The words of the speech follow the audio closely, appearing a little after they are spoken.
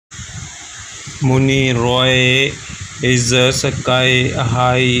Mouni Roy is a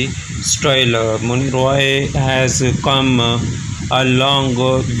sky-high styler. Mouni Roy has come a long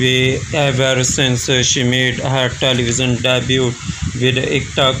way ever since she made her television debut with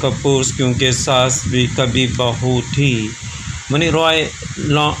Ekta Kapoor's क्योंकि सास भी कभी बहू थी. Mouni Roy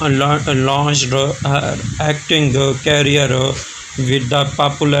launched her acting career with the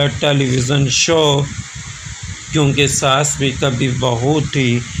popular television show क्योंकि सास भी कभी बहू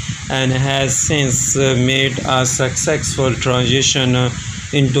थी and has since made a successful transition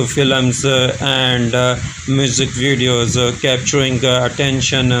into films and music videos, capturing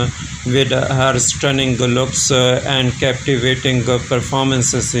attention with her stunning looks and captivating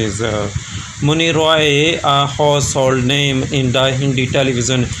performances. Mouni Roy, a household name in the Hindi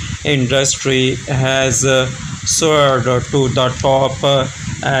television industry, has soared to the top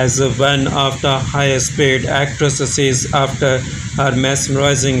as one of the highest paid actresses after her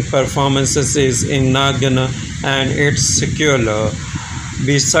mesmerizing performances in Nagan and its sequel.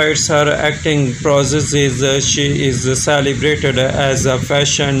 Besides her acting processes, she is celebrated as a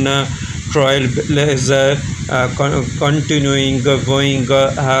fashion trailblazer, continuing wooing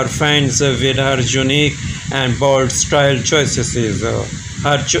her fans with her unique and bold style choices.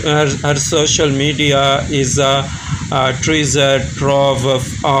 Her social media is a treasure trove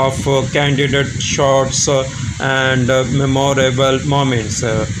of candid shots and memorable moments,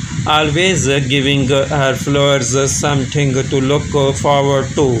 always giving her followers something to look forward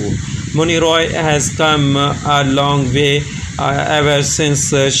to. Mouni Roy has come a long way ever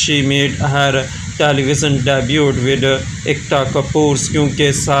since she made her television debut with Ekta Kapoor's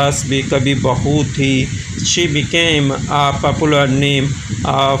क्योंकि सास भी कभी बहू थी. She became a popular name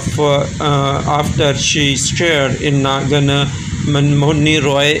after she starred in Nagan. Mouni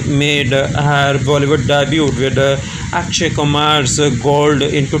Roy made her Bollywood debut with Akshay Kumar's Gold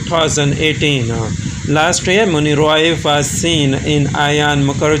in 2018. Last year, Mouni Roy was seen in Ayan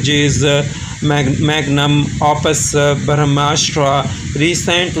Mukherjee's magnum opus Brahmastra.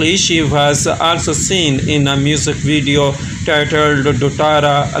 Recently, she was also seen in a music video titled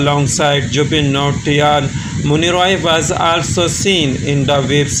Dotara alongside Jubin Nautiyal. Mouni Roy was also seen in the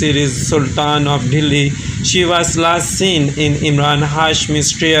web series Sultan of Delhi. She was last seen in Imran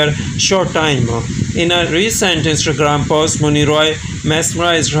Hashmi's Tear Showtime. In a recent Instagram post, Mouni Roy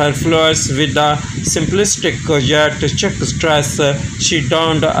mesmerized her followers with a simplistic yet chic dress. She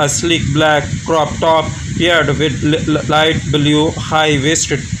donned a sleek black crop top paired with light blue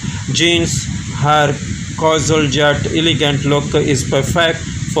high-waisted jeans. Her casual yet elegant look is perfect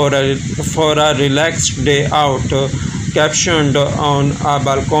for a relaxed day out. Captioned on a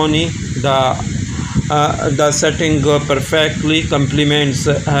balcony, the setting perfectly complements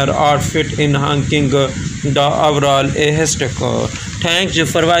her outfit, enhancing the overall aesthetic. Thank you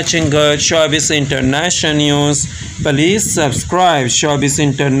for watching Showbiz International News. Please subscribe Showbiz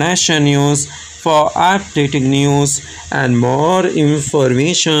International News for updating news and more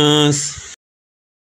informations.